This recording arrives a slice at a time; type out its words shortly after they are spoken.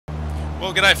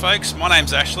Well, g'day folks, my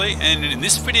name's Ashley, and in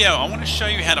this video I want to show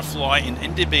you how to fly in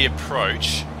NDB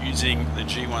approach using the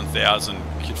G1000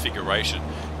 configuration.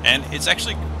 And it's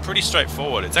actually pretty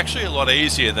straightforward. It's actually a lot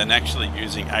easier than actually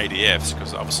using ADFs,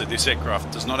 because obviously this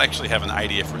aircraft does not actually have an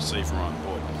ADF receiver on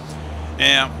board.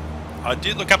 Now, I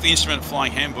did look up the Instrument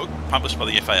Flying Handbook published by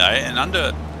the FAA, and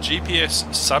under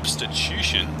GPS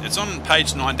substitution, it's on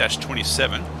page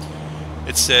 9-27.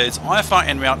 It says IFR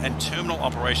en route and terminal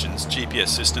operations GPS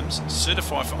systems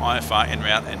certified for IFR en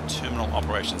route and terminal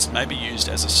operations may be used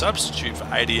as a substitute for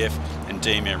ADF and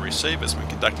DMA receivers when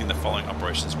conducting the following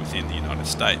operations within the United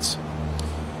States.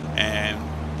 And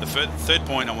the third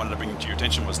point I wanted to bring to your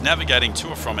attention was navigating to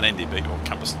or from an NDB or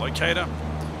compass locator,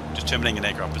 determining an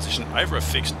aircraft position over a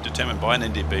fixed determined by an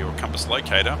NDB or compass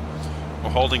locator, or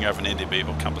holding over an NDB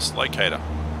or compass locator.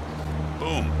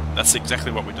 Boom! That's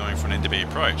exactly what we're doing for an NDB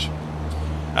approach.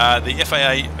 The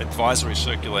FAA Advisory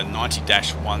Circular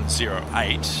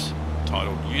 90-108,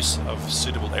 titled Use of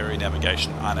Suitable Area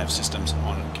Navigation RNAV Systems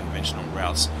on Conventional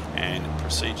Routes and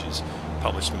Procedures,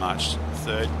 published March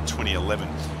 3rd, 2011.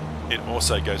 It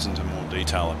also goes into more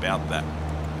detail about that.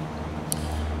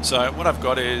 So what I've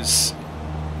got is,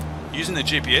 using the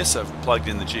GPS, I've plugged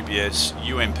in the GPS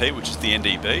UMP, which is the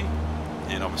NDB,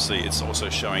 and obviously it's also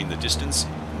showing the distance,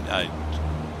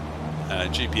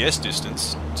 GPS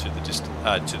distance to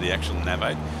the actual nav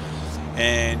aid,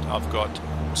 and I've got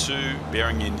two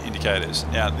bearing indicators.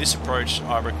 Now this approach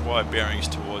I require bearings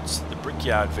towards the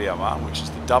Brickyard VOR, which is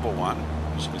the double one,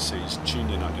 which you can see is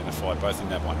tuned and identified both in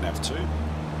nav 1 and nav 2,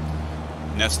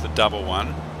 and that's the double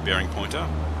one bearing pointer,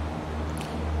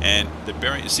 and the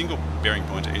single bearing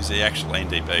pointer is the actual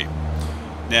NDB.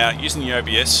 Now, using the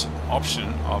OBS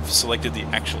option, I've selected the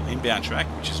actual inbound track,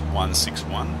 which is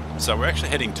 161. So we're actually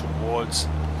heading towards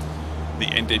the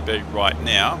NDB right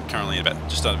now, currently about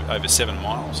just over 7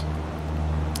 miles.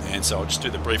 And so I'll just do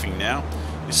the briefing now.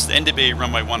 This is the NDB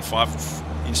runway 15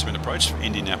 instrument approach for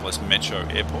Indianapolis Metro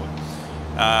Airport.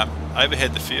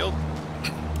 Overhead the field,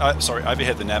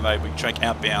 overhead the nav aid, we track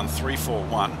outbound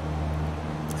 341,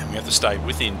 and we have to stay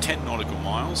within 10 nautical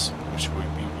miles, which we'll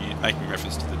be making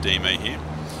reference to the DME here.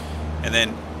 And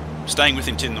then, staying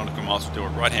within 10 nautical miles, we'll do a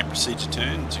right-hand procedure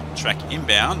turn to track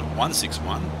inbound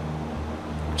 161,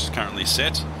 which is currently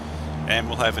set, and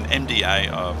we'll have an MDA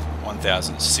of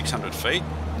 1,600 feet,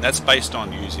 and that's based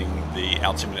on using the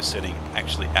altimeter setting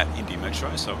actually at Indy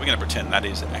Metro. So we're going to pretend that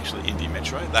is actually Indy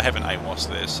Metro. They have an AWOS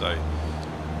there, so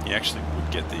you actually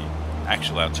would get the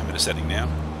actual altimeter setting now.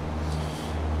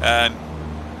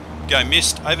 Go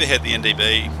missed, overhead the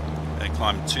NDB,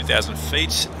 climb 2,000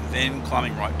 feet, then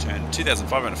climbing right turn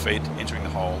 2,500 feet, entering the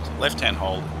hold, left-hand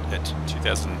hold at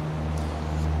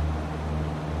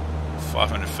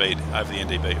 2,500 feet over the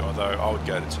NDB, although I would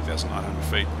go to 2,900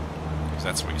 feet because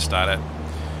that's where you start at.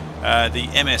 The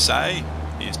MSA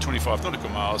is 25 nautical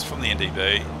miles from the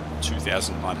NDB,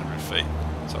 2,900 feet.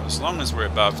 So as long as we're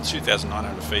above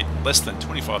 2,900 feet, less than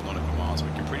 25 nautical miles,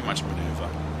 we can pretty much maneuver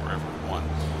wherever we want.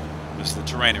 Because the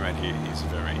terrain around here is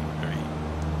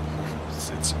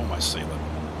it's almost sea level.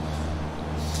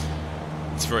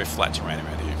 It's very flat terrain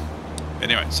around here.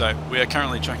 Anyway, so we are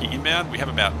currently tracking inbound. We have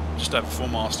about just over 4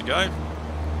 miles to go. And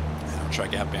I'll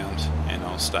track outbound and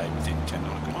I'll stay within 10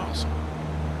 nautical miles.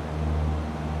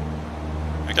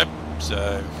 Okay,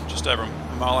 so just over a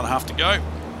mile and a half to go.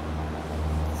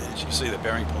 As you can see, the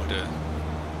bearing pointer,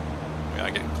 we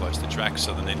are getting close to the track,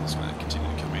 so the needle's going to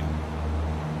continue to come in.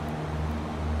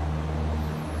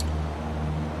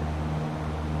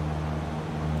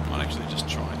 Actually just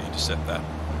try and intercept that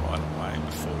right away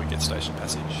before we get station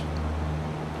passage.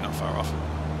 We're not far off.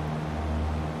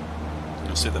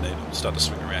 You'll see the needle start to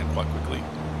swing around quite quickly.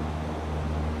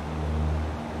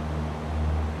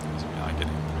 So we are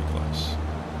getting pretty close.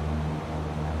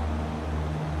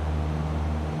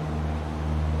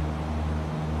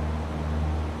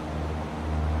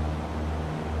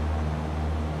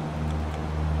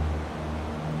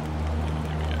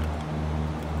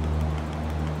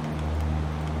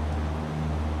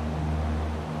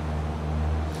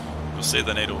 You'll see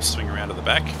the needle swing around to the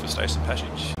back for station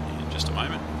passage in just a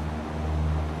moment.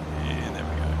 And there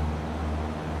we go.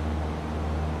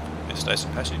 There's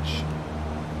station passage.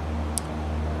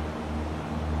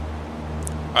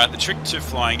 Alright, the trick to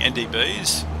flying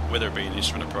NDBs, whether it be an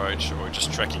instrument approach or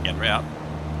just tracking en route,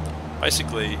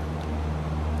 basically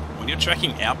when you're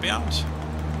tracking outbound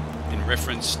in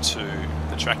reference to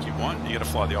the track you want, you got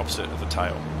to fly the opposite of the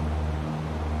tail.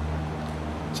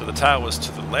 So the tail was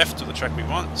to the left of the track we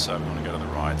want, so we want to go to the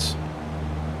right.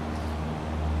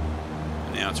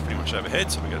 And now it's pretty much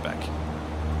overhead, so we go back.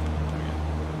 There we go.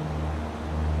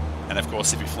 And of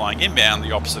course, if you're flying inbound,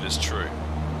 the opposite is true.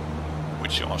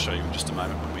 which I'll show you in just a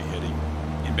moment when we're heading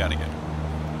inbound again.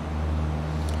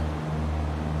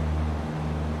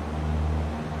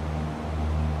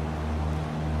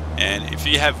 And if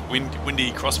you have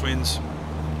windy crosswinds,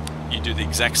 you do the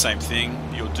exact same thing.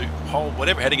 You'll do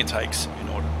whatever heading it takes in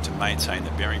order to maintain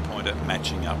the bearing pointer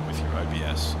matching up with your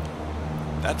OBS.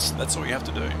 That's all you have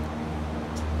to do.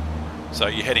 So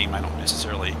your heading may not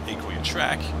necessarily equal your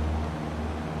track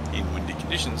in windy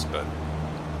conditions, but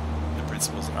the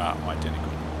principles are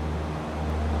identical.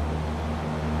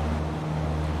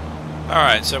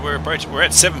 Alright, so we're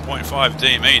at 7.5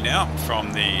 DME now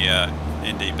from the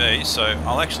NDB, so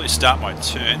I'll actually start my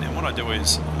turn, and what I do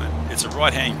is, it's a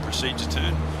right-hand procedure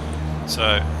turn, so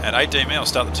at 8 DME I'll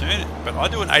start the turn, but I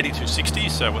do an 8260,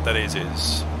 so what that is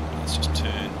let's just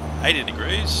turn 80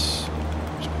 degrees,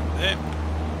 there,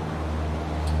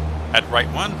 at rate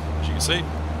 1, as you can see,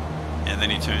 and then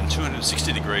you turn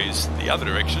 260 degrees the other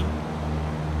direction,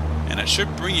 and it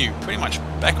should bring you pretty much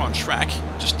back on track,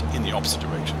 just in the opposite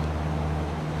direction.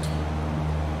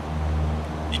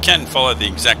 You can follow the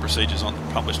exact procedures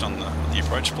published on the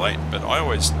approach plate, but I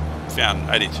always found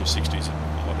 8260s a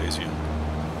lot easier,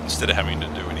 instead of having to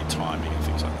do any timing and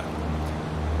things like that.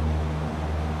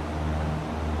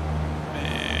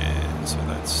 And so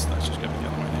that's just going the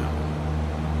other way now.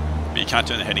 But you can't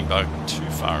turn the heading bug too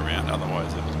far around,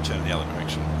 otherwise it'll turn the other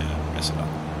direction and it'll mess it up.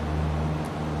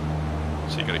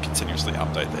 So you've got to continuously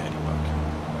update the heading bug.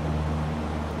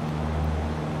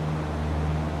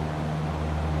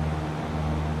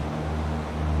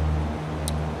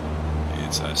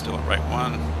 So still at rate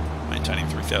 1, maintaining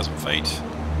 3,000 feet.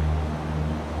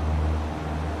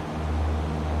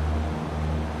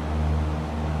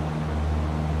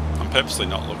 I'm purposely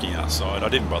not looking outside. I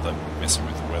didn't bother messing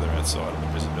with the weather outside or the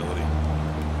visibility.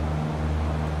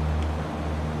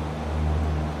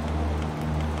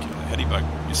 Okay, the heading bug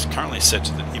is currently set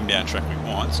to the inbound track we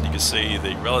want, and you can see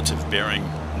the relative bearing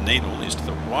needle is to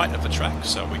the right of the track,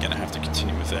 so we're going to have to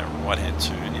continue with our right-hand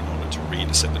turn in order to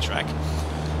re-intercept the track.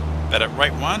 But at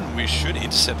rate 1, we should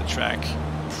intercept the track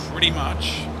pretty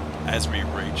much as we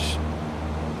reach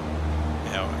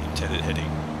our intended heading.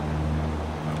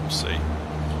 We'll see.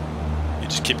 You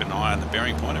just keep an eye on the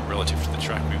bearing pointer relative to the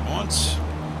track we want.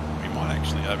 We might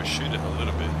actually overshoot it a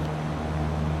little bit.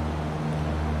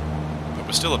 But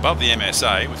we're still above the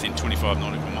MSA within 25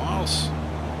 nautical miles. I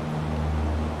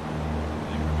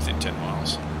think we're within 10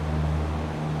 miles.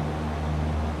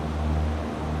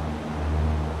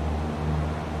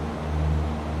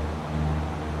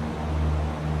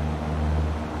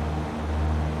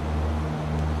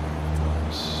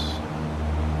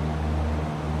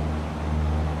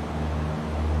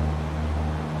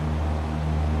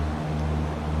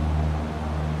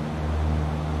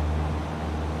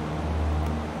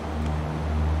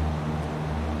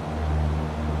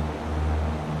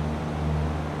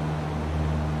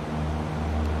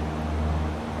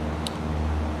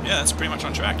 Yeah, that's pretty much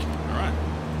on track. Alright.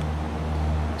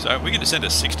 So we're going to descend to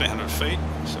 1,600 feet,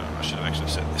 so I should have actually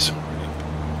set this already.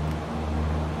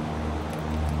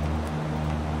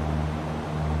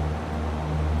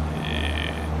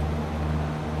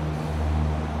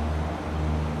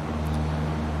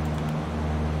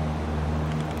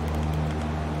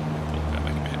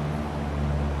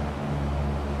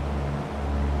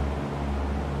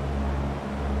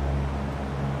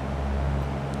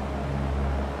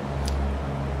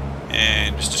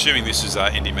 And just assuming this is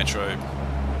Indy Metro, we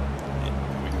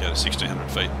can go to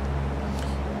 1,600 feet.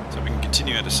 So we can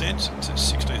continue our descent to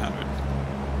 1,600.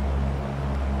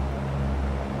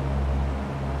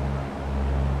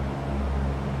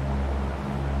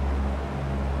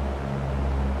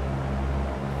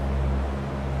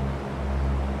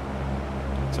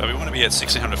 So we want to be at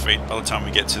 1,600 feet by the time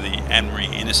we get to the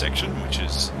Anri intersection, which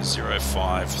is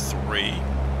 053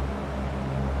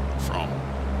 from.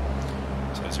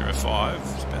 So 05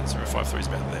 is about 053 is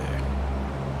about there.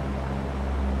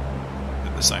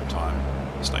 At the same time,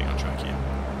 staying on track here.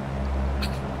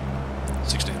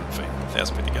 1,600 feet,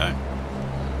 1,000 feet to go.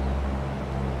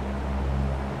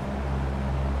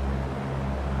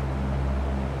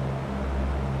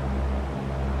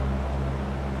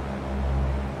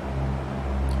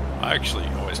 I actually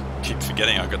always keep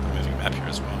forgetting I've got the moving map here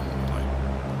as well. I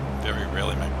very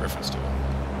rarely make reference to it.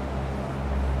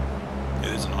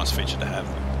 It is a nice feature to have.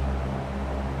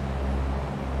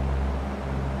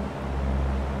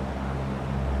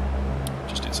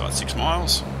 Just inside 6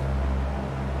 miles.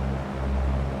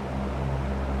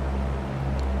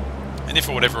 And if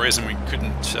for whatever reason we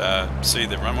couldn't see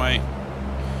the runway,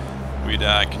 we'd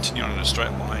continue on in a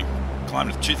straight line climb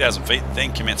to 2,000 feet,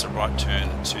 then commence a right turn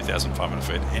 2,500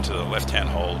 feet, enter the left-hand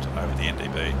hold over the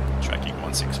NDB, tracking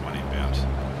 161 inbound.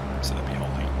 So they'll be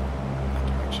holding in that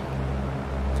direction.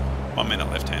 1 minute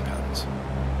left-hand patterns.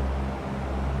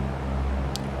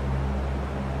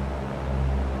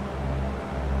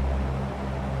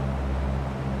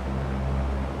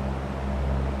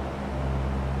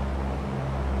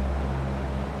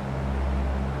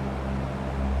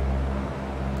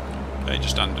 Okay,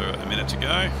 just under a minute to go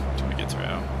until we get to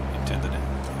our intended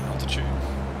altitude.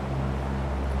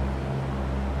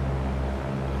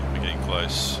 And we're getting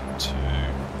close to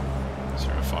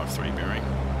 053 bearing.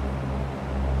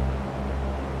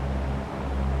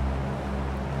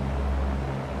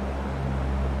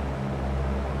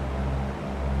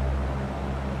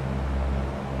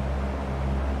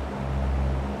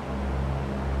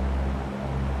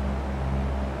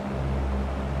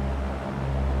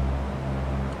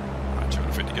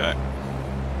 Feet to go.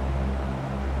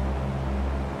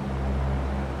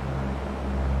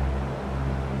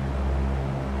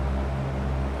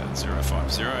 About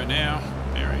 050 now,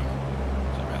 bearing.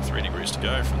 So about 3 degrees to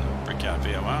go from the Brickyard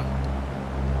VOR.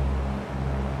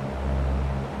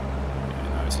 And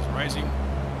nose is raising.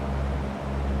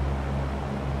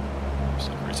 Just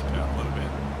increase the power a little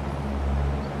bit.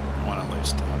 One at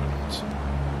least 100 knots.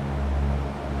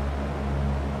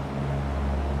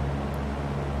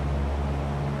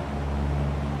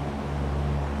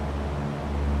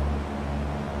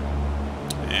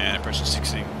 And pressure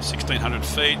 1600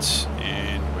 feet,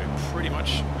 and we're pretty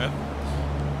much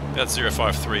about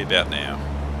 053 about now.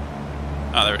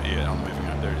 Oh, there, yeah, I'm moving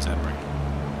up. There it is, Adbury.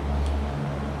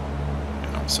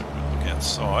 And obviously we'll look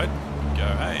outside and go,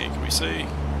 hey, can we see?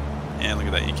 And look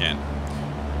at that, you can.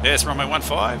 There's runway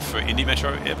 15 for Indy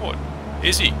Metro Airport.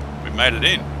 Easy, we've made it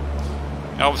in.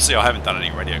 Now, obviously I haven't done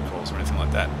any radio calls or anything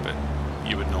like that, but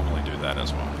you would normally do that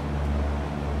as well.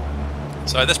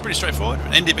 So that's pretty straightforward.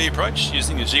 An NDB approach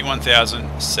using a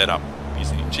G1000 setup,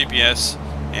 using GPS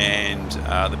and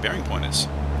the bearing pointers.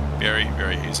 Very,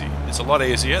 very easy. It's a lot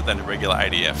easier than a regular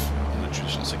ADF on the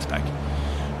traditional 6-pack.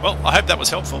 Well, I hope that was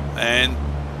helpful, and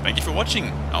thank you for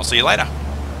watching. I'll see you later.